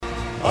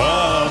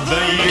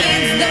the year.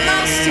 It's the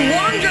most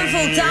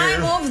wonderful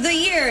time of the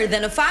year. Dhe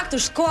në fakt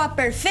është koha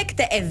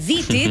perfekte e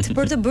vitit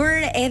për të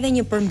bërë edhe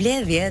një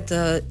përmbledhje të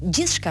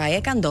gjithçkaje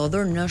ka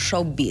ndodhur në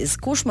showbiz.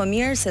 Kush më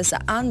mirë se sa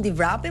Andi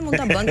Vrapi mund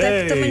ta bënte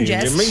këtë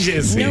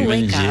mëngjes. Në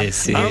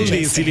mëngjesin. Andi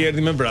i cili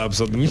erdhi me vrap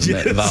sot në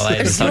mëngjes. Vallai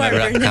sa me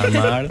vrap ka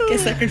marrë. Ke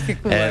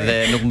sakrifikuar. Edhe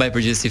nuk mbaj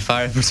përgjegjësi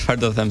fare për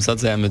çfarë do të them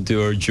sot se jam me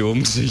 2 orë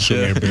gjumë, kështu që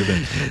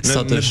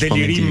sot është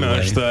delirim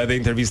është edhe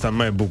intervista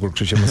më e bukur,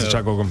 kështu që mos e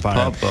çka kokën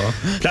fare. Po.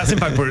 Flasim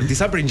pak për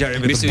disa prej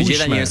ngjarjeve të bukshme.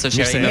 Gjeta njerëz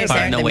që janë më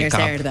parë në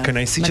wake up.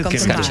 Kënaqësi që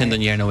kemi qenë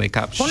ndonjëherë në wake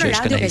up,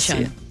 është kënaqësi.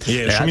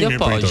 Shumë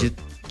mirë për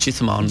to.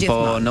 Gjithmonë,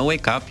 po në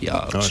wake up ja,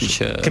 kështu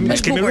që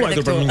kemi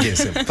ruajtur për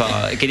mëngjesin. Po,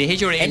 keni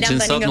hequr Engjin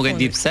sot, nuk e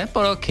di pse,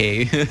 por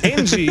okay.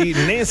 Engji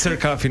nesër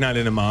ka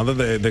finalen e madhe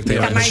dhe këtë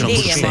javë shumë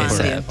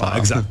suksese. Po,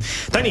 eksakt.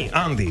 Tani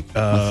Andi,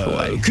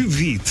 ky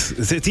vit,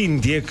 se ti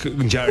ndjek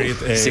ngjarjet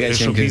e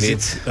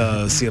showbizit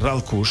si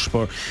rrallkush,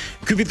 por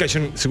ky vit ka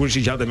qenë sigurisht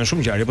i gjatë me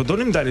shumë ngjarje, por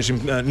donim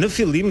daleshim në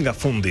fillim nga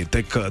fundi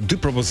tek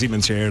dy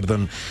propozimet që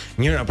erdhën,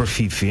 njëra për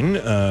Fifin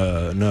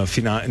në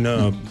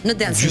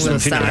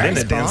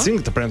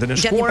Dancing të premten e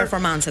shkuar. Një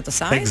performancë të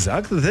saj.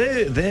 Eksakt,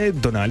 dhe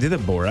Donaldi dhe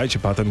Bora që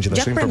patëm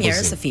gjithashtu një propozim. Gjatë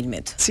premierës së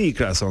filmit. Si i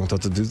krahason këto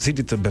të dy?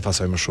 Cili të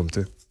befasoj më shumë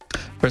ty?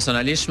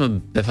 Personalisht më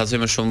befasoj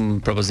më shumë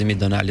propozimi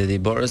i Donaldit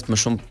dhe i Borës,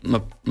 më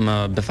shumë më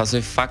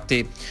befasoj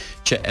fakti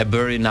që e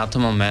bëri në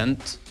atë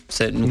moment,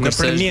 se nuk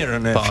është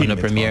në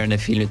premierën e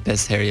filmit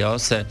 5 herë jo,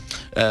 se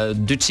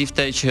dy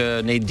çifte që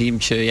ne i dim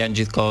që janë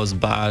gjithkohës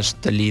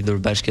bashkë, të lidhur,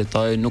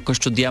 bashkëjetojnë, nuk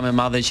është çudia më e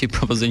madhe që i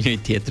propozojnë njëri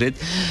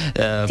tjetrit.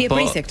 Ti e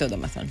prisje këtë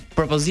domethënë.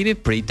 Propozimi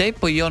pritej,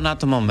 po jo në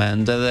atë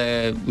moment,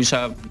 edhe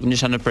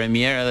isha në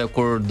premierë edhe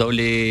kur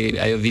doli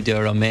ajo video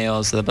e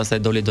Romeos dhe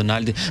pastaj doli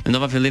Donaldi,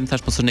 mendova fillim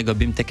thash po s'është një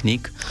gabim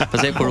teknik,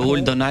 pastaj kur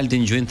ul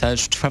Donaldi ngjyn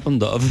thash çfarë po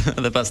ndodh,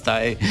 dhe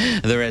pastaj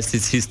the rest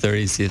is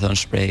history, si thon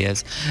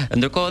shprehjes.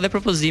 Ndërkohë edhe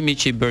propozimi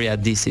që i bëri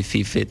Adisi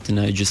Fifit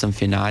në gjysmë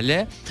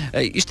finale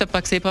ishte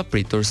pak se i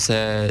papritur, se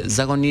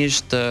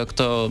zakonisht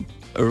këto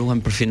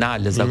ruhen për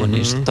finale,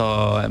 zakonisht këto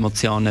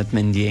emocionet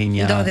me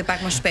ndjenja. Ndodhi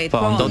pak më shpejt.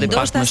 Po,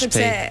 ndoshta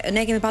sepse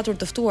ne kemi patur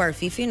të ftuar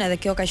Fifin, edhe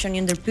kjo ka qenë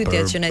një ndër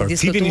pyetjet që ne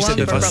diskutuam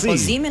për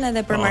propozimin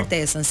edhe për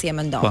martesën, si e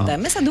mendonte.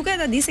 Me sa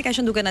duket Adisi ka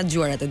qenë duke na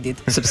dëgjuar atë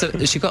ditë. Sepse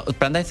shiko,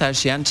 prandaj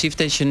thash janë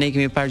çifte që ne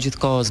kemi parë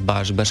gjithkohës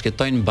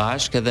bashkëtojnë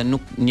bashkë edhe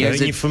nuk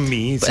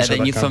njerëzit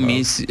edhe një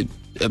fëmijë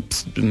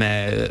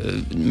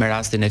me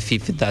rastin e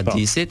Fifit dhe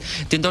Adisit,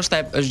 ti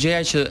ndoshta është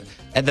gjëja që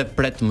edhe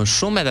pret më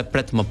shumë edhe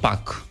pret më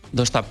pak.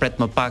 Ndoshta pret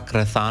më pak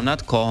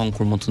rrethanat, kohën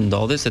kur mund të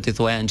ndodhi, se ti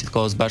thua janë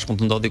gjithkohës bashkë mund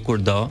të ndodhi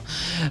kurdo.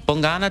 Po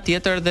nga ana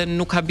tjetër dhe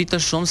nuk habite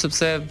shumë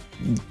sepse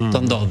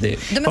të ndodhi.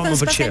 Domethënë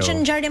s'ka qenë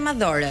ngjarje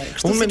madhore,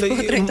 kështu si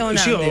po trajton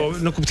Andi. Jo,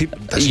 në kuptim,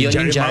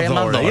 ngjarje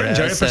madhore,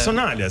 ngjarje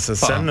personale, se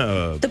sen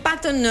të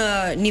paktën në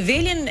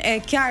nivelin e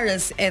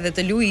Kiarës edhe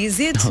të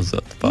Luizit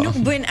nuk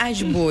bëjnë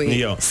aq buj.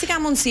 Si ka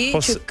mundësi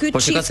që ky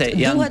çift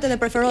duhet edhe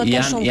preferohet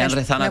më shumë?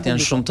 Janë rrethanat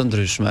janë shumë të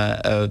ndryshme.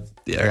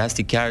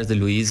 Rasti Kiarës dhe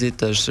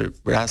Luizit është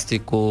rasti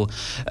ku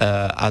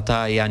ata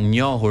janë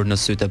njohur në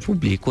sytë e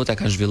publikut, e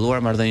kanë zhvilluar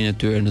marrëdhënien e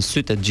tyre në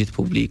sytë të gjithë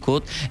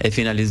publikut, e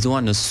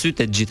finalizuan në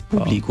sytë të gjithë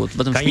publikut.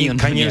 Vetëm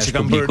fëmijën ka njerëz që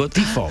kanë bërë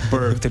tifo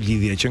për këtë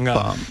lidhje që nga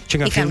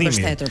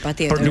fillimi.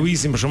 Për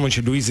Luizin për shkakun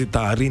që Luizi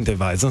ta arrinte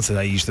vajzën, se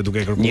ai ishte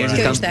duke kërkuar.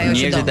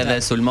 Njerëzit edhe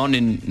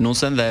sulmonin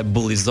nusen dhe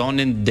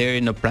bullizonin deri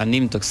në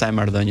pranim të kësaj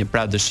marrëdhënie.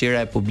 Pra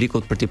dëshira e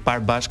publikut për t'i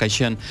parë bashkë ka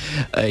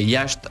qenë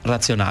jashtë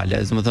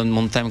racionale. Domethënë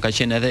mund të them ka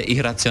qenë edhe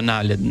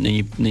irracionale në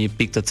një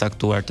pikë të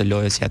caktuar të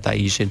lojës që ata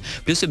ishin.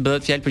 Plus i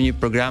bëhet fjalë për një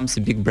program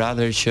si Big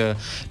Brother që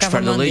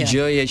çfarë lloj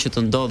gjëje që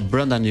të ndodh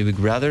brenda një Big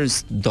Brother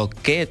do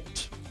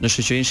ketë në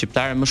shoqërinë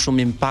shqiptare më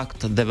shumë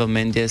impakt dhe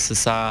vëmendje se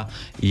sa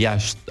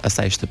jashtë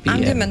asaj shtëpie.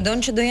 Andi mendon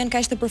që do jenë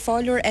kaq të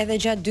përfolur edhe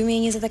gjatë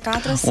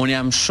 2024-s? Unë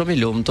jam shumë i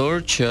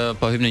lumtur që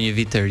po hym në një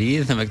vit të ri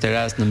dhe me këtë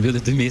rast në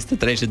mbyllje të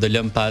 2023 do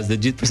lëm pas dhe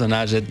gjithë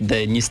personazhet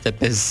dhe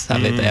 25 sa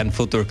vetë janë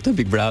futur këtë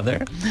Big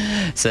Brother,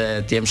 se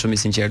të jem shumë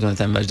i sinqert, do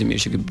të them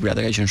vazhdimisht që ky Big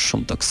Brother ka qenë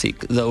shumë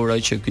toksik dhe uroj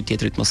që ky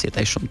tjetri të mos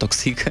jetë ai shumë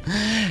toksik.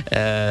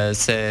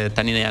 Se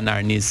tani në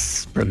janar nis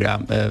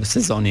program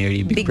sezoni i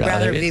ri Big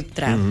Brother VIP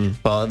 3.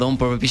 Po, dhe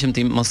unë përpiqem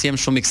të mos jem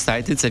shumë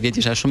excited, se vjet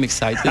isha shumë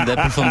excited dhe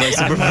përfundoj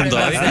si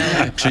përfundoj.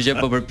 Kështu që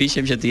po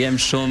përpiqem që të jem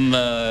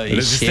shumë i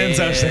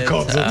rezistenca është e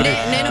kotë.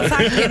 Ne në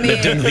fakt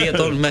kemi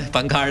 12 orë me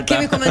pankarta.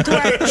 Kemi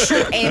komentuar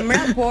shumë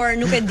emra, por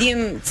nuk e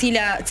dim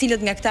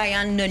cilët nga këta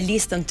janë në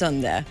listën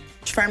tënde.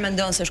 Çfarë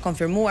mendon se është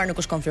konfirmuar, nuk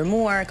është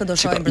konfirmuar, këtë do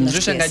shohim brenda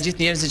shtëpisë. Ndryshe nga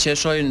gjithë njerëzit që e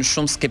shohin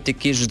shumë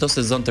skeptikisht çdo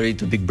sezon të ri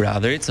të Big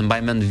Brotherit, se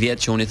mbaj mend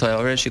vjet që unë i thoja,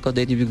 "Ore, shiko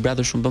deti Big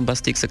Brother shumë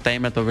bombastik se këta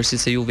emrat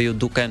pavarësisht se juve ju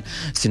duken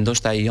si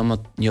ndoshta jo më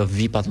jo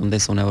VIP-at,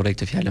 ndesë unë e urrej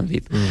këtë fjalën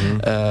VIP.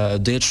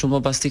 Do jetë shumë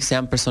bombastik se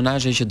janë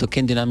personazhe që do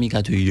kenë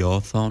dinamika aty, jo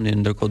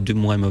thonin, ndërkohë 2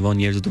 muaj më vonë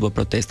njerëzit do bë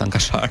protesta në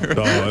Kashar."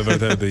 Po, e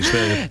vërtetë ishte.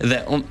 Dhe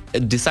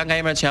disa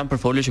nga emrat që janë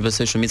përfolur që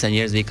besoj shumica e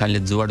njerëzve i kanë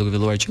lexuar duke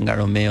filluar që nga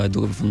Romeo e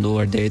duke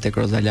përfunduar deri tek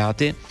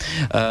Rozalati.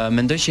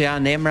 Mendoj që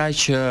janë emra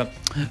që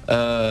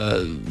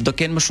do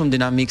kenë më shumë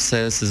dinamik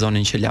se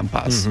sezonin që lan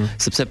pas,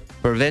 sepse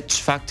përveç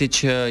faktit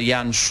që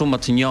janë shumë më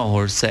të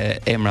njohur se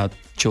emrat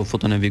që u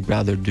futën në Big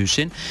Brother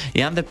 2-shin,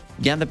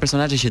 janë dhe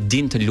personazhe që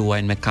dinë të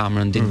luajnë me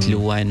kamerën, dinë të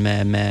luajnë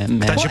me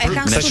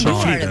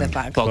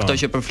Po, këto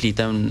që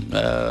përfliten,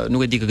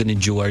 nuk e di kë keni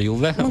dëgjuar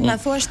juve. Mund ta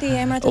thuash ti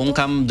emrat e Unë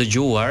kam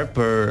dëgjuar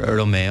për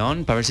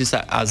Romeon, pavarësisht se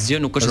asgjë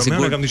nuk është Romeon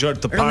sigurt. kam dëgjuar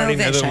të parin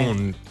edhe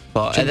unë.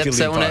 Po, edhe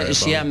pse unë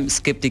jam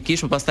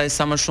skeptikisht, por pastaj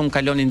sa më shumë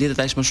kalonin ditët,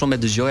 aq më shumë e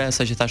dëgjoja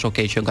sa që thash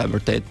okay, që ka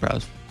vërtet, pra.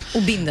 U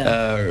bindën.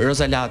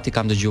 Rozalati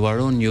kam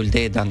dëgjuar unë,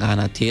 Juldeda nga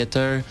ana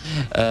tjetër.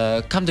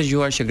 Kam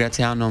dëgjuar që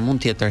Graciano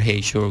mund të jetë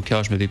tërhequr,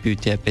 kjo është me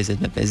pyetje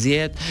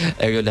 50/50.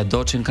 Eriola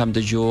Doçin kam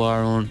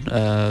dëgjuar unë,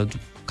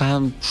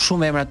 kam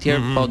shumë emra të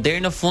tjerë, po deri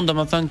në fund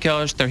domethënë kjo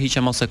është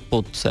tërhiqje mos e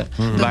kput se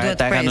varet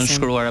ta kanë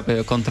nënshkruar apo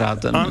jo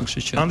kontratën, kështu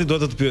që. Andi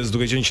duhet të pyes,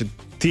 duke qenë që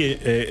ti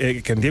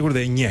e ke ndjekur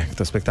dhe e njeh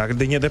këtë spektakël,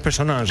 dhe njeh dhe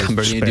personazhet. Kam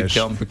bërë një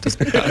diplom për këtë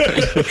spektakël.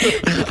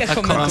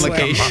 Akoma më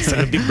keq se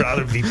Big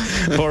Brother VIP.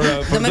 Por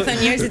domethënë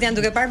njerëzit janë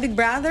duke parë Big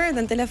Brother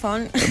dhe në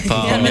telefon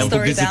janë me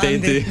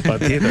publiciteti.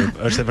 Patjetër,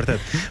 është e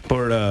vërtet.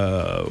 Por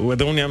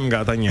edhe unë jam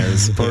nga ata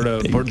njerëz,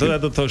 por doja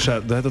të thosha,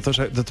 do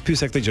të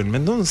pyesja këtë gjë.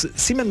 Mendon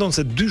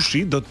se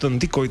dyshi do të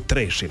ndikojë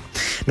treshin.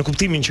 Në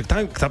kuptimin që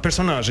këta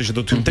personazhe që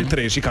do të hyjnë tek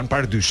treshi kanë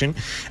parë dyshin,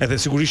 edhe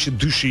sigurisht që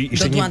dyshi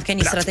ishte një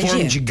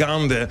platformë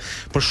gjigande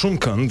për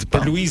shumë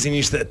për Luizin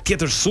ishte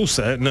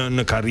tjetërsuse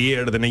në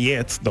karrierë dhe në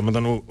jetë,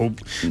 domethënë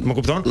më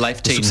kupton?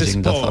 Life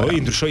changing do thonë. Po,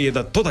 i ndryshoi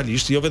jeta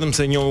totalisht, jo vetëm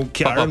se njohu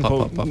Kiarën,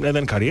 po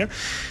edhe në karrierë.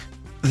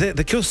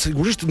 Dhe kjo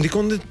sigurisht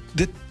ndikon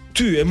dhe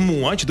ty e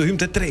mua që do hym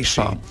te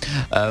treshi.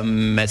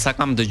 Me sa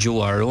kam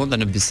dëgjuar unë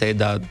dhe në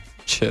biseda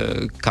që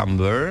kam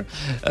bërë,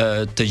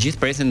 të gjithë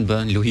presin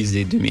bën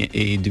Luizi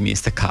i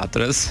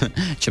 2024-s,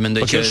 që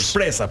mendoj që është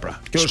shpresa pra.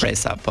 Kjo është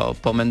shpresa,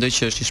 po mendoj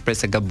që është një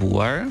shpresë e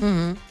gabuar,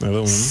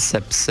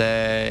 sepse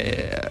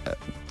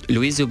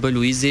Luizi u bë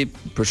Luizi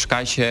për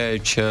shkak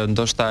që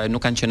ndoshta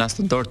nuk kanë qenë as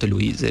të dorë të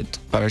Luizit,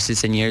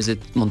 pavarësisht se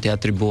njerëzit mund t'i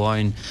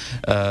atribuojnë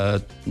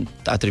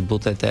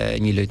atributet e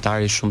një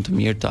lojtari shumë të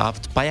mirë, të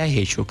aftë, pa ja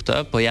hequr këtë,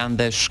 po janë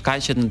dhe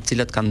shkaqet në të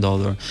cilat kanë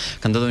ndodhur.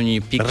 Ka ndodhur një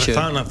pikë që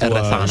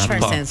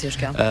çfarë sensi është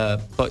kjo?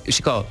 Po,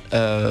 shiko,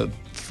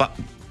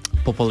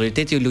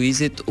 populariteti i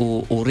Luizit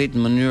u rrit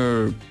në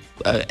mënyrë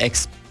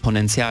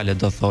eksponenciale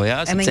do thoja,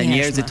 sepse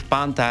njerëzit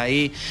pante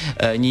ai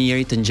një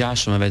njeri të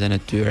ngjashëm me veten e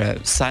tyre.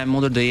 Sa e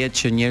mundur do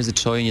jetë që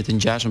njerëzit shohin një të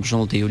ngjashëm për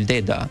shembull te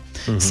Juldeda,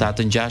 sa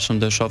të ngjashëm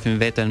do shohin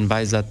veten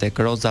vajzat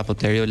tek Roza apo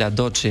te Eriola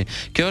Doçi.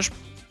 Kjo është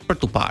për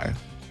tu parë.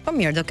 Po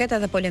mirë, do ketë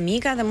edhe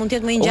polemika dhe mund të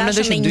jetë më i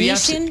ngjashëm me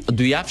njëshin.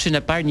 Dy javshin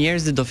e parë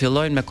njerëzit do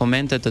fillojnë me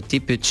komente të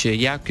tipit që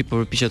ja ky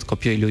përpiqet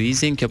kopjoj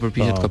Luizin, kjo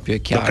përpiqet kopjoj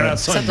Kiarën.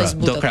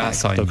 Do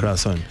krahasojnë.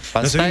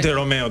 Nëse hyn te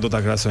Romeo do ta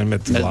krahasojnë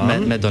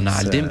me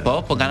Donaldin,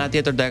 po nga ana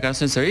tjetër do e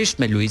krahasojnë sërish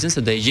me Luizin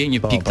se do e gjejnë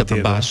një pikë të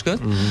përbashkët.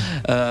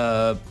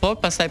 Po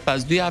pastaj pas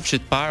 2 javësh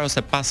të parë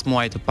ose pas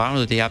muajit të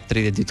parë do të jap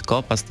 30 ditë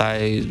kohë,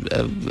 pastaj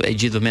e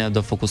gjithë vëmendja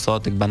do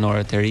fokusohet tek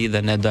banorët e ri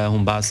dhe ne do e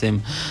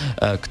humbasim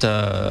këtë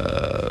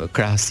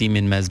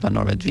krahasimin me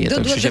banorëve të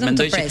vjetër. Kështu që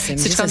mendoj që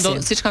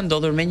siç ka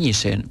ndodhur me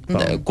njishin,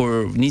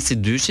 kur nisi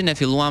dyshin e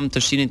filluam të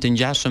shihnin të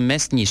ngjashëm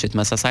mes njishit,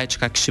 mes asaj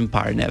çka kishim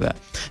parë neve.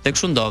 Dhe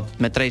kështu ndodh,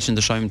 me treshin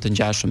të shohim të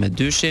ngjashëm me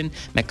dyshin,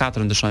 me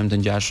katrën të shohim të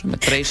ngjashëm me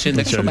treshin,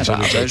 dhe kështu me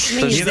radhë.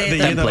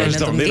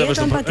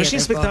 Është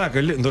një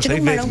spektakël, ndoshta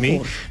i vetmi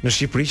në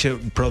Shqipëri që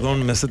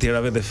prodhon mes të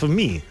tjerave dhe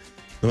fëmijë.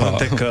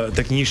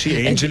 Tek njëshi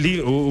Angeli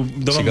u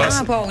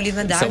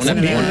lidh me darkën.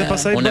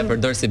 Unë e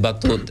përdor si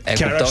batut.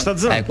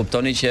 E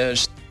kuptoni që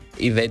është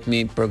i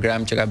vetmi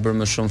program që ka bërë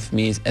më shumë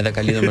fëmijë edhe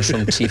ka lidhur më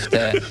shumë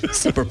çifte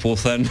se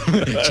përputhen,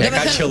 që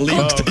ka qëllim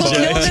këtë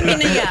gjë. Lodhemi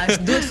në jashtë,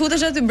 duhet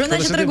futesh aty brenda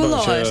që të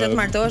rregullohesh, të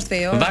martohesh, të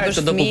fejosh. Varet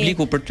të do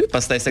publiku për ty,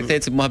 pastaj se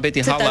kthehet si muhabeti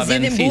hallave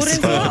në fis.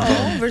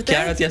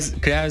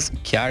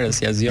 Kiarës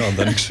ja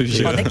zgjodhen, kështu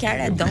që. Po dhe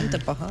Kiara e donte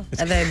po,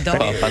 edhe e do.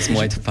 Po pas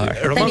muajit të parë.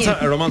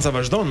 Romanca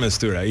vazhdon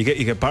mes tyre.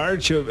 I ke parë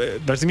që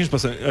vazhdimisht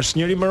po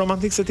është njëri më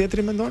romantik se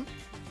tjetri mendon?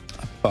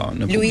 Po,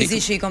 në publik.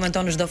 Luizi shi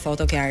komenton çdo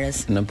foto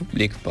Kiarës. Në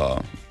publik po.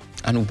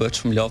 A nuk bëhet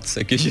shumë lot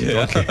se kjo gjë.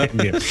 Okej,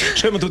 mirë.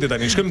 Shkojmë tutje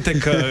tani, shkojmë tek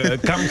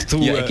kam këtu.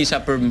 Jo, e kisha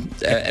për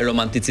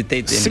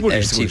romanticitetin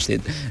e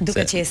çiftit.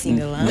 Duke që je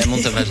single, a? Ne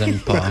mund të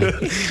vazhdojmë po.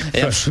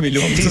 Jam shumë i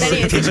lumtur.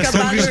 Ti çka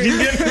bën?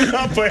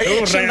 Apo e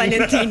urren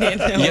Valentinin.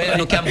 Jo,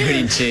 nuk jam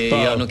Grinchi,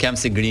 jo, nuk jam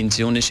si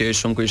Grinchi. Unë shijoj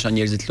shumë kur isha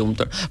njerëzit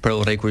lumtur, por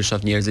urrej kur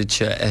isha njerëzit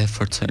që e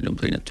forcojnë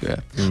lumturinë e tyre.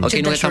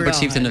 Okej, nuk e kam për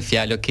çiftin në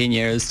fjalë, okej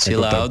njerëz,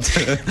 chill out.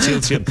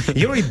 Chill.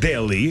 Jori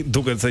Delli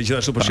duket se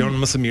gjithashtu përshon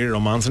më së miri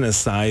romancën e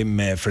saj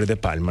me Frede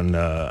Palmën,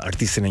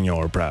 artistin e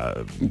njohur pra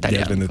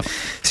italian.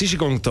 Si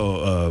shikon këto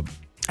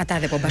ata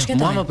dhe po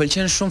bashkëtojnë? Mua më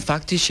pëlqen shumë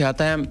fakti që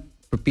ata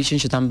përpiqen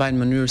që ta mbajnë në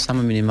mënyrë sa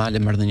më minimale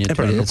marrëdhëniet e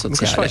rrjetet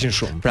sociale.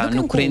 Pra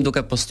nuk rrin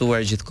duke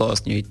postuar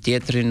gjithkohës njëri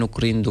tjetrin, nuk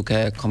rrin duke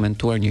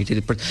komentuar njëri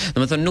tjetrin.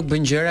 Domethënë nuk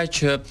bën gjëra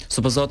që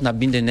supozohet na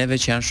bindin neve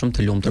që janë shumë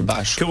të lumtur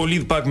bashkë. Kjo u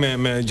lidh pak me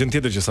gjën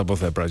tjetër që sapo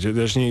the, pra, që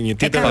është një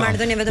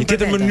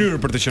tjetër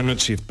mënyrë për të qenë në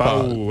çift, pa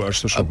u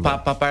ashtu shumë.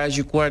 Pa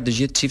paragjykuar të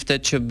gjithë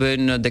çiftet që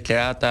bëjnë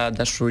deklarata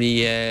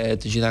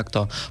dashurie, të gjitha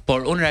këto.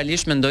 Por unë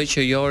realisht mendoj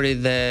që Jori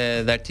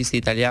dhe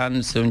artisti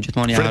italian, se unë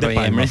gjithmonë ja harroj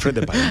emrin,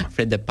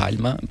 Frede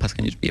Palma, pas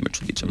ka një emër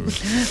çuditshëm.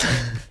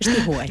 Është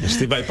i huaj.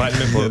 Është i vaj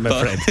palme por me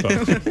fred, po.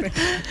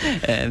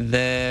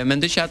 Dhe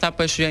mendoj që ata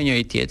po e shijojnë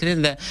njëri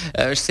tjetrin dhe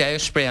është si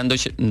ajo shpreha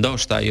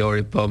ndoshta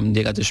Jori po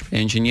ndjek atë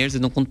shprehën që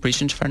njerëzit nuk mund të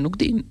prishin çfarë nuk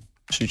dinë.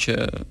 Kështu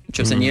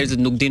që nëse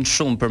njerëzit nuk dinë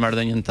shumë për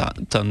marrëdhënien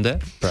tënde,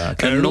 pra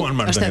ka ruan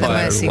është edhe më e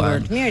marrëdhënien.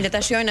 sigurt. Mirë, le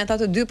ta shijojnë ata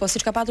të dy, po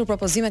siç ka patur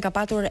propozime, ka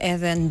patur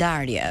edhe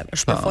ndarje.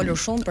 Është përfolur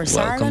shumë për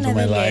Sarën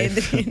edhe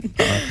Ledrin.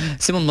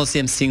 Si mund mos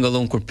jem single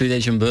unë kur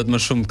pyetja që më bëhet më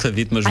shumë këtë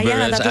vit më zhbërë. A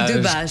janë ata të dy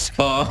bashkë?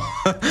 Po.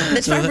 Dhe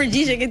çfarë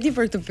përgjigje ke ti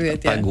për këtë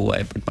pyetje?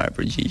 Paguaj për të marrë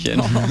përgjigjen.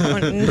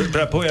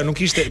 Pra poja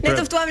nuk ishte,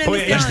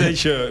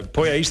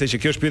 poja ishte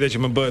që kjo është pyetja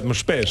që më bëhet më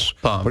shpesh.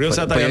 Por jo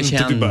se ata janë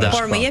të dy bashkë.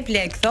 Por më jep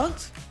lek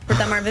thot për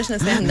ta marrë vesh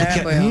nëse janë ndar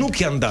apo jo. Nuk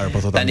janë ndar, po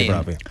thot Andi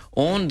Vrapi.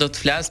 Unë do të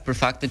flas për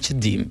faktet që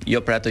dim,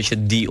 jo për ato që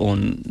di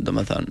unë,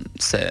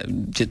 domethënë se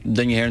që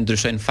ndonjëherë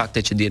ndryshojnë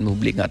faktet që dihen në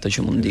publik nga ato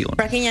që mund di unë.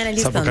 Pra ke një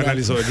analizë tënde. Sa po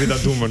kanalizohet Grita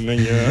Dumën në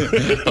një.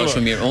 Po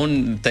shumë mirë.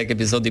 Unë tek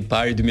episodi i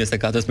parë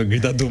 2024 me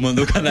Grita Dumën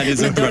do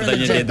kanalizoj për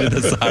të një letër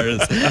të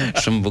Sarës.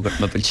 Shumë bukur,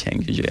 më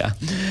pëlqen kjo gjëja.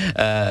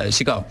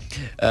 Shiko,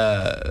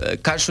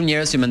 ka shumë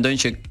njerëz që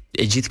mendojnë që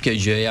e gjithë kjo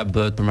gjëja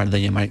bëhet për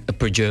marrëdhënie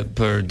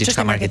për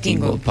diçka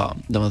marketingu, po.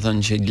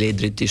 Domethënë që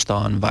Ledrit i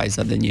shtohen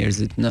vajzat dhe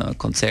njerëzit në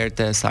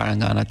koncerte, Sara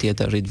nga ana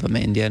tjetër rrit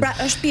vëmendjen. Pra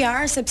është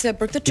PR sepse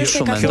për këtë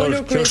çështje ka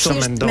folur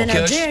kryesisht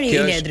menaxheri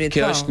i Ledrit, po.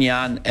 Kjo është një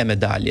anë e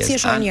medaljes. Si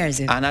shohin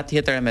njerëzit? Ana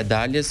tjetër e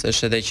medaljes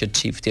është edhe që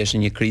çifti është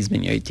në një krizë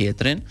me njëri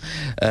tjetrin.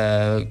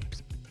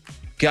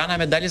 Kjo ana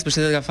e medaljes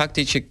përshtatet nga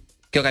fakti që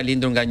kjo ka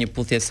lindur nga një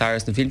puthje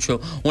Sarës në film që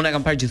unë e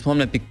kam parë gjithmonë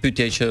me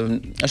pikpyetje që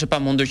është e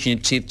pamundur që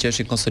një çift që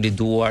është i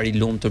konsoliduar, i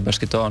lumtur,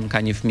 bashkëton,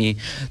 ka një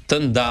fëmijë,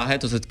 të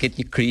ndahet ose të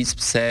ketë një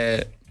krizë pse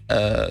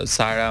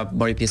Sara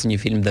mori pjesë në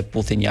një film dhe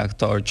puthi një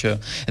aktor që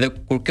edhe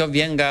kur kjo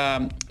vjen nga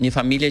një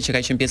familje që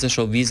ka qenë pjesë e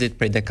showbizit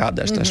prej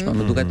dekadash tashmë,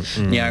 më duket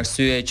një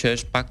arsye që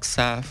është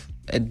paksa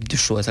e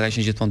dyshuese, ka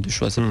qenë gjithmonë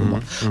dyshuese për mua.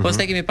 Po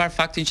s'e kemi parë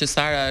faktin që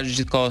Sara është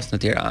gjithkohës në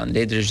Tiranë,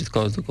 Ledri është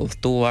gjithkohës duke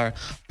udhëtuar,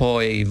 po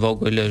i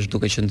vogël është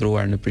duke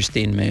qëndruar në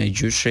Prishtinë me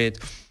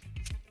gjyshrit.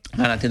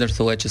 Ana tjetër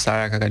thuhet që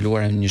Sara ka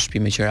kaluar në një shtëpi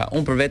me qira.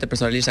 Unë për vete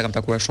personalisht kam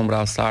takuar shumë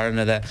rrallë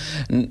Sarën edhe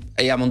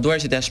jam munduar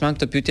që t'ia shmang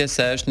këtë pyetje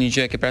se është një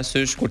gjë e ke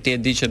parasysh kur ti e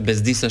di që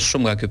bezdisësh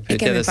shumë nga ky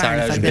pyetje dhe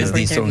Sara është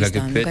bezdisur nga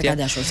ky pyetje.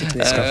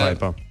 S'ka faj,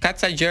 po. Ka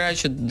ca gjëra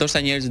që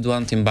ndoshta njerëzit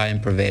duan t'i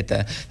mbajnë për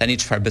vete. Tani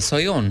çfarë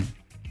besoj unë?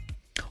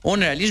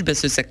 Unë realisht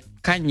besoj se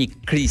ka një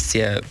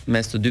krisje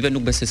mes të dyve,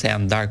 nuk besoj se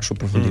janë ndarë kështu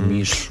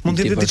përfundimisht. Mund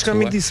të jetë diçka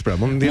midis pra,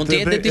 mund të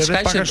jetë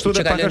diçka që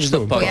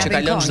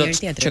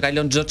që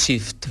kalon çdo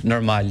çift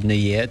normal në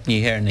jetë,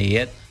 një herë në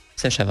jetë.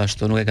 Se shef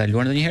ashtu, nuk e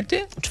kaluar ndonjëherë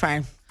ti?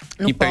 Çfarë?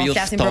 Nuk po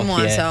flasim për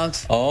mua sot.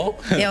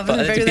 Jo,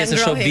 vetëm për pjesën e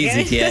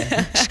showbizit je.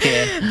 Shke.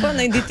 Po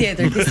në një ditë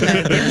tjetër ti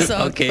s'më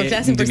sot. Po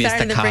flasim për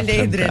Sarën dhe për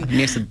Ledrin.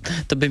 Mirë se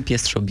të bëjmë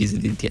pjesë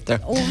showbizit ditë tjetër.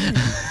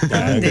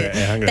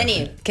 Tani,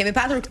 kemi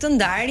patur këtë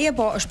ndarje,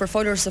 po është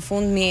përfolur së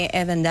fundmi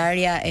edhe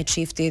ndarja e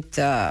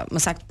çiftit,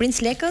 më saktë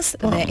Princ Lekës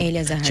dhe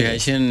Elia Zahari. Që ka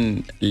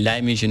qenë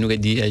lajmi që nuk e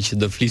dija që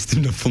do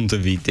flistim në fund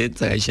të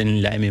vitit, ka qenë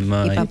lajmi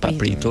më i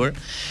papritur.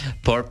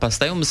 Por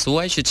pastaj u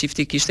mësuaj që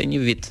çifti kishte një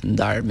vit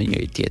ndar me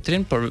njëri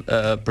tjetrin, por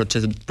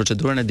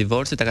procedurën e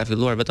divorcit e ka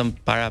filluar vetëm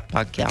para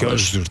pak javësh. Kjo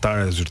është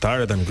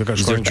zyrtare tani, kjo ka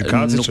shkuar në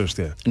gjykatë si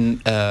çështje.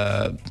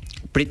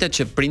 Pritet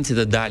që princi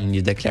të dalë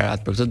një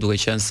deklaratë për këtë, duke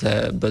qenë se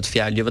bëhet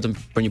fjalë jo vetëm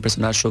për një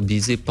personazh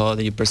showbizi, po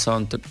edhe një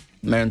person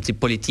me rëndësi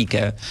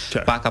politike,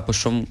 pak apo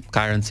shumë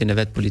ka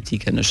rëndësinë vet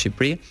politike në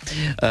Shqipëri.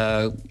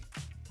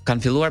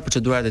 Kanë filluar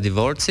procedurat e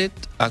divorcit,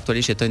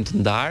 aktualisht jetojnë të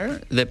ndarë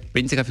dhe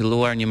princi ka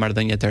filluar një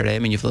marrëdhënie të re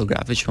me një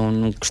fotografe që unë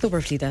nuk kështu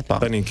përflitet.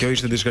 Tani kjo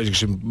ishte diçka që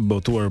kishin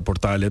botuar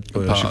portalet, po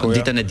shikoja.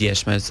 Ditën e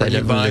djeshme, sa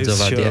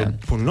lexova dje.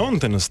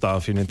 Punonte në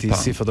stafin e tij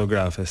si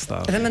fotografe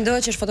staf. Dhe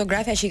mendohet që është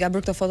fotografja që i ka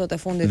bërë këto fotot e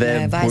fundit me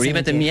vajzën. Dhe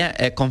burimet e mia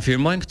e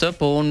konfirmojnë këtë,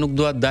 po unë nuk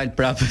dua të dal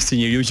prapë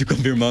si njeriu që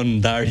konfirmon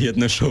ndarjet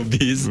në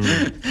showbiz.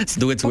 Si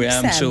duhet të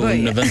jam çu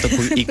në vend të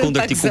i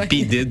kundërt të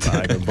Cupidit.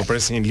 Po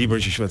presin një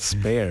libër që quhet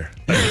Spare.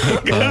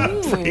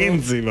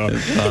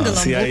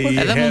 Si ai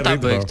edhe mund ta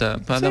bëj këtë,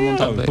 po edhe mund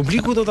ta bëj.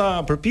 Publiku do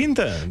ta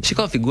përpinte.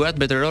 Shikoj, figurat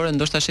mbretërore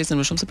ndoshta shesin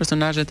më shumë se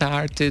personazhet e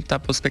artit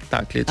apo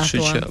spektaklit, kështu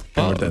që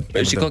po.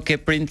 Shikoj ke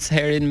Prince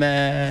Harryn me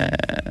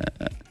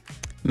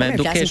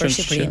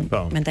education,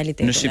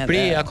 mentalitetin. Në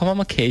Shqipëri akoma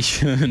më keq.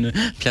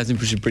 Flasim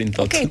për Shqipërinë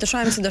thotë. Okej, të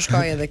shohim se do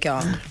shkojë edhe kjo.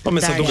 Po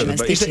me sa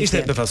duket,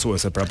 ishte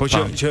befasuese pra, po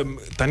që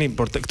tani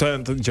por këto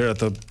janë të gjëra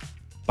të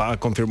pa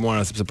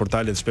konfirmuara sepse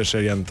portalet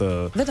shpeshherë janë të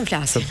vetëm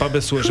flasin. Të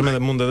pabesueshme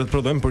dhe mund edhe të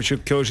prodhojmë, por që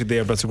kjo është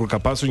ideja, pra sikur ka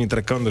pasur një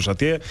trekëndësh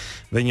atje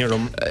dhe një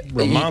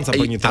romancë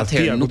apo një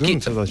tradhti, nuk di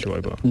çfarë ta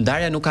quaj po.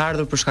 Ndarja nuk ka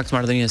ardhur për shkak të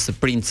marrëdhënies së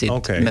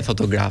princit me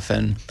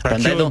fotografen.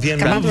 Prandaj do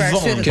vjen më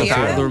vonë, kjo ka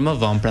ardhur më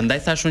vonë. Prandaj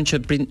thashun që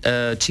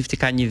çifti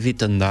ka një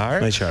vit të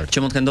ndar,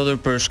 që mund të kenë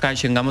ndodhur për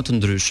shkaqe nga më të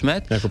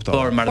ndryshmet,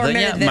 por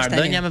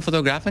marrëdhënia me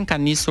fotografen ka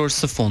nisur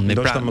së fundmi.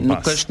 Pra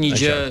nuk është një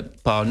gjë,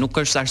 po,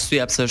 nuk është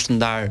arsyeja pse është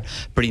ndar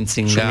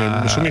princi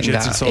nga shumë që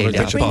cilësore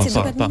këtë që po.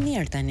 Më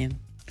mirë tani.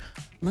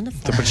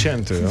 Të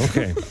pëlqen ty,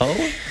 okay.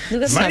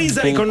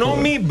 Mariza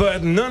Ekonomi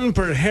bëhet nën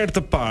për herë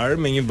të parë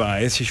me një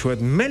vajzë që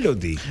quhet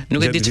Melody.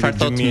 Nuk e di çfarë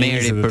thot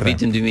Meri për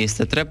vitin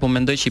 2023, po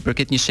mendoj që i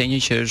përket një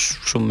shenjë që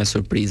është shumë me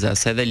surpriza,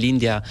 se edhe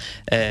lindja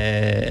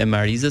e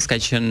Marizës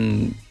ka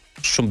qenë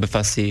shumë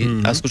befasi.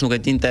 Askush nuk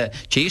e dinte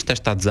që ishte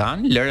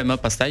shtatzan, lëre më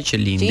pastaj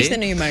që lindi.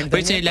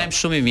 Por ishte një lajm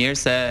shumë i mirë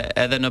se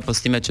edhe në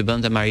postimet që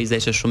bënte Mariza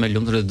ishte shumë e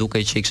lumtur dhe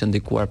dukej që i kishte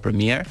ndikuar për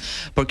mirë.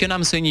 Por kjo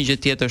na mësoi një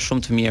gjë tjetër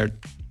shumë të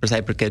mirë për sa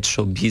i përket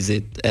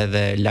showbizit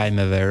edhe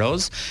lajmeve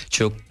roz,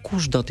 që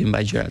kushdo t'i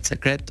mbaj gjërat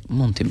sekret,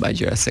 mund t'i mbaj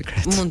gjërat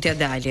sekret. Mund t'ia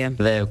dalë.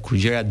 Dhe kur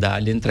gjërat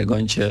dalin,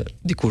 tregon që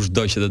dikush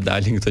do që të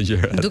dalin këto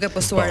gjëra. Duke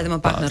postuar edhe më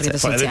pak në rrjetet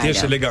sociale. Edhe ti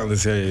je elegante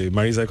si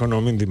Mariza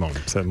Ekonomi ndihmon,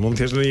 se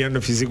mund të jesh ndonjëherë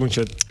në fizikun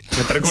që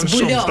të tregon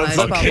shumë.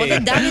 Po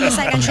të dalin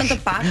sa kanë qenë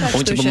të pakta,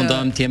 kështu që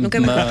mundohem të jem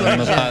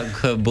më pak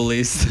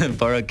bullist,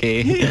 por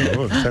okay.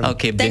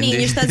 Okay, tani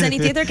një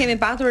shtatzani tjetër kemi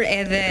patur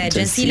edhe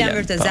Gjensila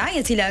Myrtezaj,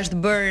 e cila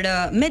është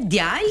bërë me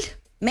djalë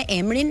me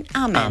emrin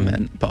Amen.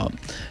 Amen, po.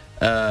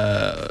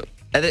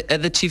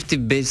 Edhe çifti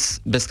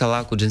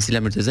Beskallaku Gjensila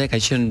Myrtezaj ka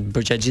qenë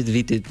përgjatë gjithë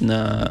vitit në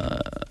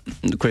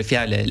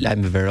kryefjalë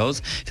lajmeve roz.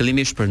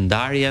 Fillimisht për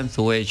ndarjen,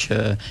 thuhej që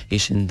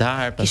ishin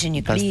ndar,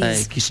 pastaj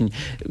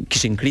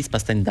kishin krizë,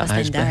 pastaj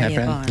ndahesh për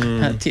herë.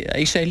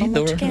 Ishte e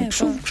lidhur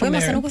shumë. Po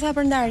mos e nuk u tha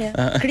për ndarje.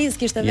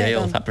 Krizë kishte vetëm.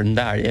 Jo, tha për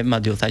ndarje,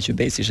 madje u tha që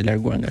Besi ishte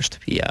larguar nga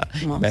shtëpia.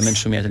 Bëhem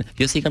shumë mirë.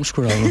 Jo si kam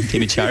shkruar,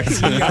 kemi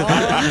qartë.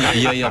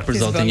 Jo,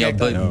 për zotin, jo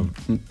bëj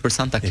për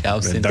Santa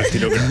Clausin.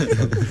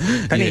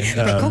 Tani,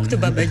 për kokë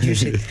të babagjyshit.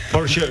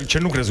 Por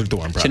që nuk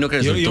rezultuan, pra.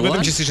 Jo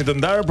vetëm që ishin të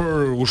ndarë,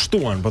 por u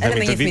shtuan, po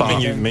themi këtë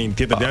vit me një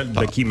tjetër djalë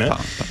dakime.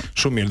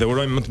 Shumë mirë, dhe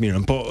urojmë më të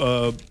mirën. Po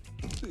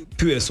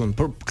pyesun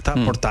për këta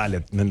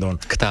portalet, mendon.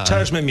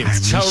 Çfarë është më mirë?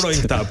 Çfarë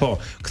urojnë këta? Po,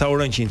 këta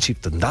urojnë që një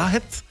çift të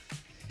ndahet.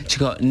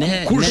 Çka, ne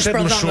shet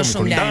më shumë,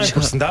 kur ndahen,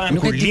 kur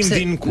s'ndahen, kur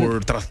lindin, kur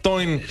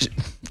tradhtojnë,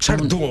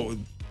 çfarë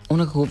duan?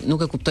 Unë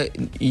nuk e kuptoj,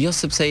 jo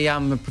sepse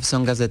jam me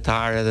profesion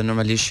gazetare dhe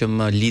normalisht që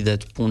më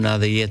lidhet puna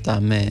dhe jeta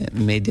me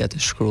mediat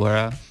e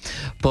shkruara,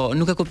 po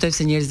nuk e kuptoj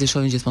se njerëzit i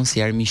shohin gjithmonë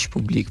si armiq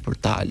publik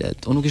portalet.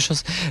 Unë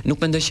nuk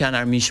mendoj që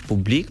janë armiq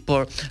publik,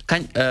 por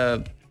kanë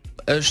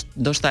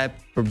është ndoshta e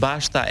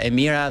përbashkëta e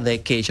mira dhe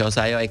e keqja, ose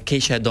ajo e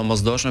keqja e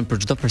domosdoshme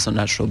për çdo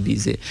personazh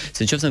showbizi.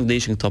 Se nëse nuk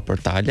do ishin këto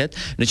portalet,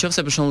 nëse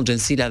për shembull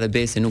Gjensila dhe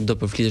Besi nuk do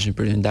përfliteshin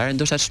për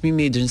ndarjen, ndoshta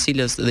çmimi i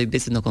Gjensilës dhe i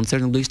Besit në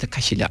koncert nuk do ishte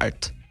kaq i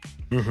lartë.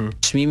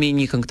 Çmimi i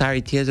një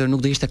këngëtari tjetër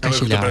nuk do ishte kaq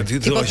i lartë.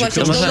 Ti po thua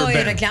që çdo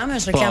lloj reklame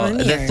është reklamë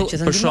mirë, që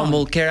të për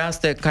shembull, ka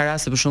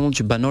raste për shembull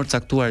që banorët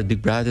caktuar të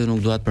Big Brother nuk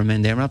duat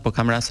përmend emra, por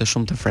kam raste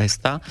shumë të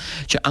freskëta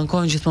që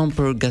ankohen gjithmonë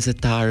për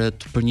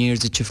gazetarët, për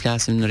njerëzit që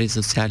flasin në rrjetet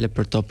sociale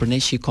për to, për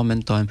ne që i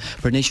komentojmë,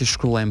 për ne që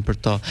shkruajmë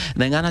për to.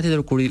 Dhe nga ana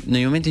tjetër kur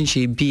në momentin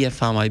që i bie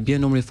fama, i bie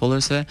numri i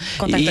followersve,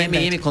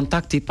 jemi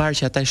kontakti i parë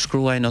që ata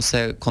shkruajnë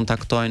ose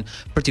kontaktojnë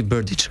për t'i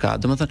bërë diçka.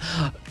 Domethënë,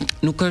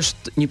 nuk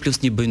është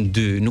 1+1 bëjnë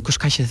 2, nuk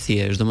është kaq e thjeshtë.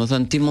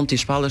 Domethënë ti mund t'i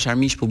shpallësh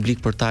armiq publik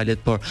portalet,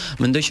 por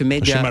mendoj që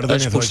media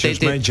është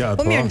pushteti.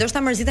 Po mirë,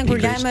 ndoshta mërziten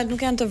kur lajmet nuk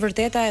janë të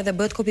vërteta edhe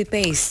bëhet copy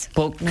paste.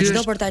 Po në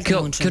çdo portal të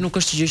mundshëm. Kjo nuk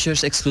është gjë që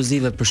është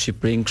ekskluzive për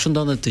Shqipërinë, kështu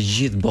ndodhet të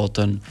gjithë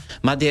botën.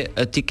 Madje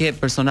ti ke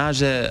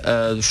personazhe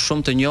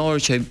shumë të njohur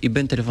që i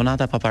bëjnë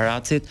telefonata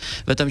paparacit,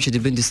 vetëm që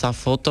ti bëjnë disa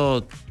foto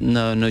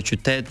në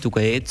qytet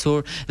duke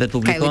ecur dhe të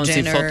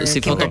publikojnë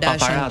si foto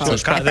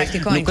paparacësh.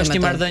 Nuk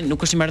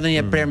është një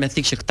marrëdhënie prerë me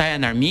thik që këta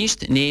janë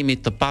armiqt, ne jemi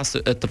të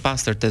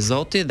pastër të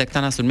Zoti dhe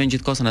këta na sulmojnë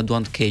gjithkohë se na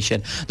duan të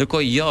keqen.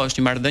 Ndërkohë jo,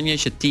 është një marrëdhënie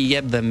që ti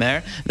jep dhe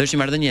merr, dhe është një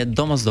marrëdhënie e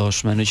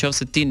domosdoshme.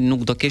 Nëse ti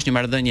nuk do kesh një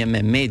marrëdhënie me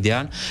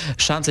median,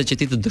 shanset që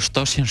ti të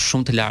dështosh janë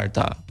shumë të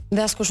larta.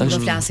 Dhe askush nuk do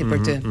flasi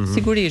për ty.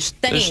 Sigurisht.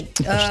 Tani,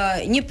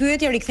 një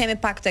pyetje rikthehemi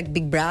pak tek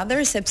Big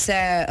Brother, sepse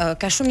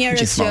ka shumë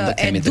njerëz që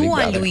e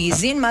duan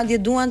Luizin, madje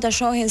duan ta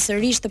shohin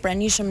sërish të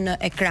pranishëm në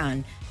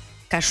ekran.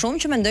 Ka shumë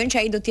që mendojnë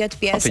që ai do të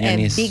jetë pjesë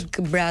e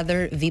Big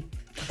Brother VIP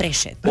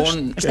treshit.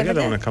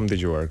 Unë kam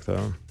dëgjuar këtë.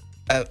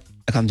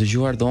 E kam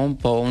dëgjuar dhon,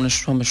 po unë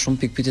shumë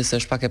pikpyetje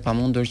se është pak e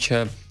pamundur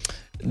që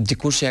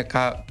dikush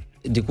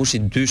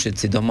i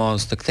dyshit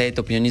sidomos të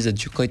kthehet opinionistët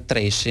gjykoj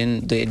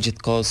treshin, do jetë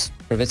gjithkohës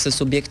përveç se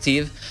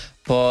subjektiv,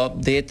 po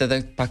do jetë edhe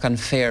pak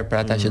unfair për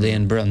ata që do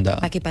jenë brenda.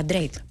 Pak e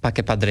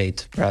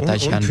padrejt për ata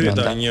që janë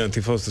brenda. Unë një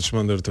tifoz të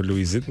çmendur të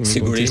Luizit.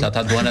 Sigurisht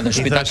ata duan edhe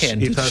shtëpi ta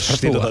kenë. I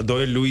thash ti do ta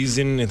doje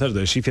Luizin, i thash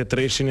do e shifje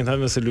treshin, i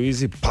thash se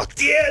Luizi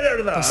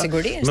patjetër dha.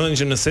 Sigurisht. Më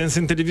që në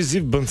sensin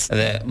televiziv bën.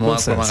 Dhe mua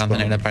kur ma kanë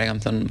thënë edhe para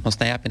kam thënë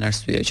mos na japin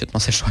arsye që të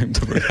mos e shohim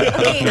të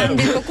program. Okej,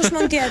 Andi, po kush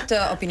mund të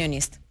jetë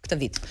opinionist këtë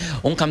vit?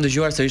 Un kam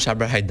dëgjuar se ishte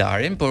Abra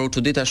Hajdarin, por u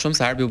çudita shumë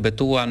se Arbi u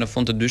betua në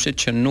fund të dyshit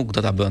që nuk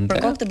do ta bënte. Për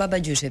kokë të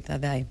babagjyshit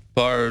edhe ai.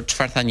 Por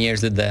çfarë tha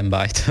njerëzit dhe e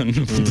mbajtën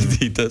në fund të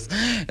ditës.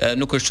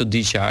 Nuk është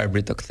çudi që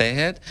Arbi të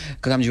kthehet.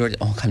 Kam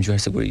dëgjuar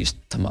sigurisht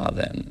të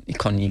madhen,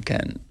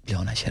 ikonikën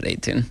Lona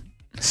Qerretin.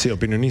 Si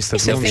opinioniste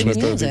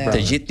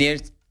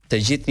të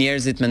gjithë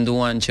njerëzit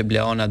menduan që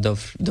Bleona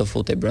do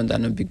futej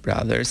brenda në Big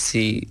Brother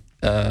si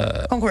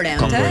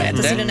konkurrente,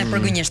 të cilën e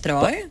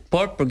përgënjeshtroi.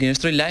 Por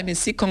përgënjeshtroi lajmin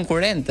si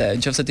konkurrente,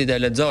 nëse ti do e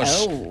lexosh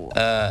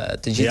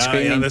të gjithë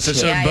shkrimin. Ja, dhe se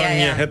çfarë bën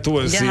një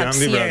hetues si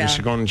Andi Vrapi,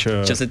 shikon që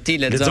nëse ti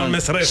lexon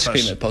mes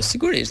rrethash. Po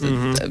sigurisht,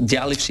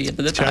 djalli fshihet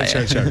në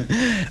detaje.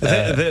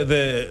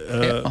 Dhe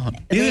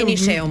jeni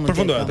sheu më.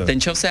 Përfundoj atë.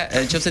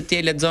 Nëse ti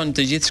e lexon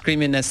të gjithë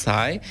shkrimin e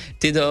saj,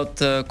 ti do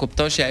të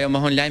kuptosh që ajo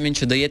mohon lajmin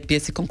që do jetë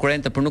pjesë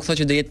konkurrente, por nuk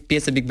thotë që do jetë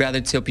pjesë e Big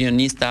Brother si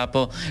opinionista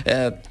apo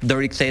do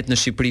rikthehet në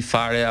Shqipëri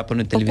fare apo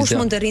në televizion. Kush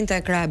mund të rrinte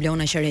e krah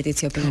Blona Qeretit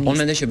si opinionist? Unë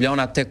mendoj që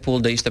Blona tek pull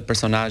do ishte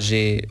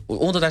personazhi.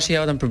 Unë do ta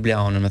shihja vetëm për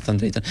Blonën, me thënë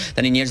drejtën.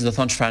 Tani njerëzit do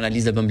thonë çfarë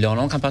analizë bën Blona.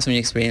 Unë kam pasur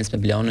një eksperiencë me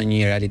Blonën në një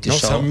reality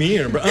show. Sa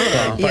mirë,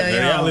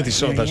 reality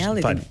show tash.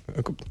 Fal.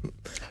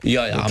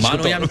 Jo, ama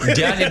unë jam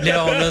djali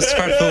Blonës,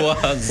 çfarë thua,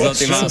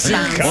 zoti ma.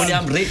 Unë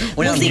jam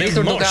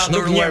rritur duke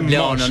adhuruar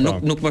Blonën,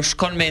 nuk më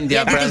shkon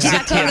mendja për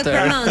asgjë tjetër.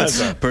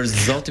 Për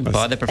zotin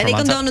pa dhe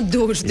performanca. Edhe këndon në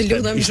dush, të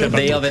lutem shumë.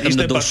 Dhe jo vetëm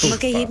në dush. Më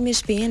ke jep me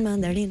shtëpinë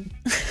mandarin.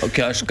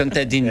 Kjo është këngë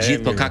e din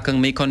gjithë, po ka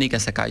këngë më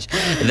ikonike se kaq.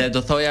 Dhe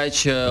do thoja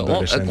që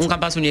un kam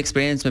pasur një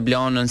eksperiencë me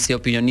Blonën si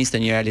opinioniste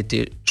në një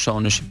reality show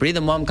në Shqipëri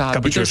dhe mua më ka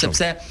habitur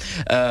sepse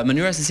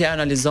mënyra se si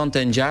analizonte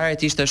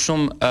ngjarjet ishte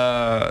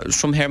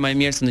shumë herë më e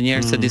mirë se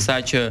ndonjëherë se disa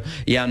që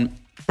janë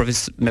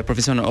me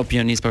profesion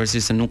opinionist,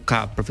 pavarësisht se nuk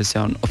ka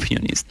profesion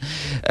opinionist.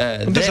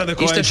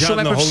 Ishte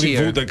shumë e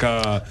Hollywood e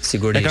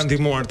ka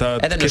ndihmuar ta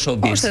edhe në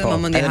showbiz.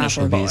 Edhe në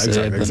showbiz.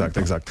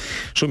 Eksakt.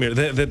 Shumë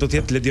mirë. Dhe do të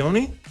jetë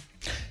Ledioni?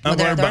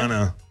 Apo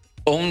Arbana?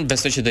 Unë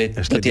besoj që do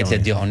të jetë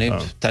Ledioni,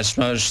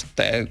 tashmë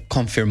është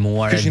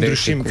konfirmuar. Ky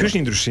është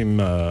një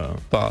ndryshim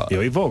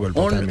jo i vogël,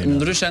 po tani. Unë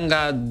ndryshe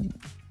nga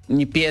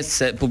një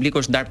pjesë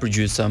publiku është ndarë për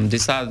gjysmë,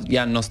 disa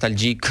janë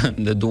nostalgjik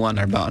dhe duan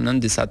Arbanën,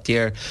 disa të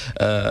tjerë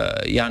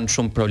janë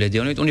shumë pro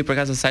Ledionit. Unë i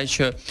përkas asaj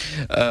që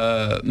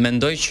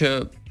mendoj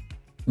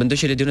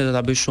që Ledioni do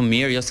ta bëj shumë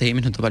mirë, jo se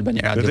jemi në Top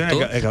Albania Radio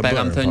këtu. Pa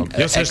kam thënë,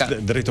 jo se është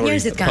drejtori.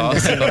 Njerëzit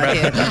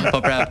kanë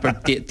po pra për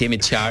të jemi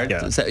të qartë.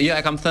 Jo,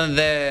 e kam thënë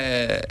dhe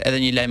edhe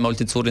një lajm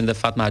Moltit Currin dhe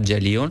Fatma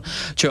Xheliun,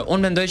 që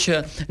unë mendoj që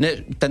ne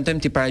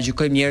tentojmë të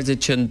paragjykojmë njerëzit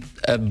që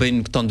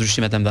bëjnë këto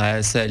ndryshimet e mëdha,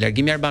 se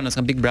largimi i Arbanës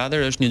nga Big Brother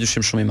është një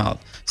ndryshim shumë i madh,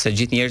 se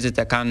gjithë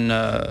njerëzit e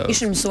kanë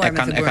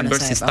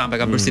bërë si stamp,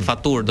 e kanë bërë si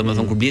faturë,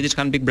 domethënë kur bie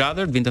diçka në Big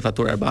Brother, vinte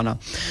faturë Arbana.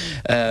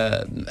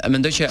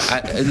 Mendoj që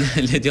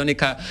Ledioni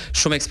ka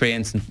shumë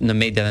eksperiencë në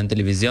media dhe në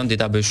televizion,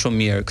 dita bëj shumë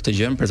mirë këtë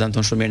gjë,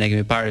 prezanton shumë mirë, ne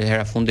kemi parë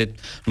hera fundit,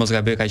 mos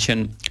gaboj ka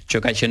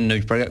qenë në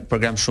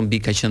program shumë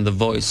big, ka qenë The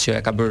Voice, që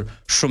e ka bërë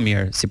shumë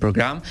mirë si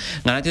program.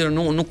 Nga ana tjetër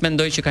nuk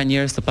mendoj që ka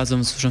njerëz të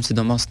pazëvendësueshëm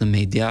sidomos në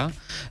media.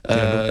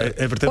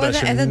 E vërteta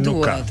është që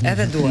nuk ka.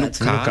 Edhe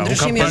duhet.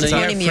 Ndryshimi është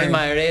shumë i mirë.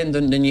 Frima e re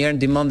ndonjëherë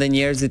ndihmon dhe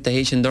njerëzit të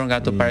heqin dorë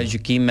nga ato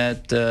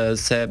paragjykimet,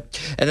 se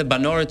edhe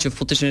banorët që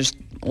futeshin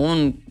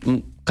unë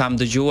kam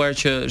dëgjuar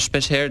që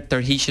shpesh herë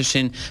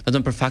tërhiqeshin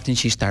vetëm për faktin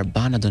që ishte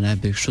Arbana do na e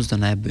bëj kështu, do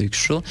na e bëj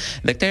kështu.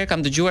 Dhe këtë herë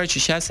kam dëgjuar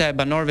që qasja e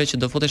banorëve që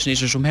do futeshin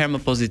ishte shumë herë më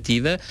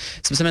pozitive,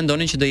 sepse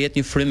mendonin që do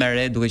jetë një frymë e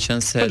re, duke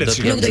qenë se do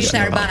të nuk do ishte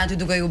Arbana aty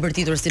duke u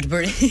bërtitur siç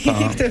bëri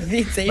këtë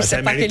vit, se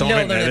ishte pak e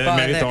lodhur e pa.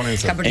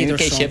 Ka bërtitur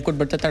shumë. Ke qef kur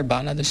bërtet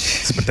Arbana dash.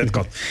 Vërtet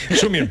kot.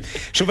 Shumë mirë.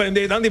 Shumë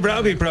faleminderit Andi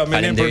Vrapi pra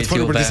me ne për të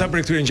folur për disa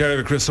prej këtyre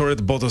ngjarjeve kryesore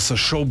të botës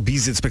së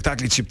showbizit,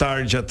 spektaklit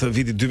shqiptar gjatë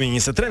vitit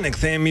 2023. Ne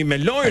kthehemi me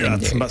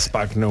lojrat mbas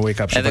pak në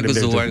Wake Up. Edhe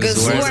gëzuar,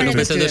 se nuk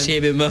besoj do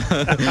shihemi më.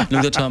 Nuk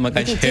do të çojmë më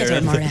kaq herë.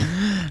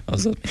 O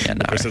zot,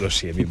 janë. Besoj do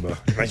shihemi më.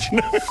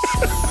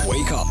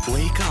 Wake up.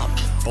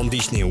 Po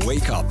ndiqni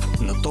Wake Up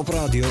në Top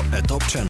Radio e Top Channel.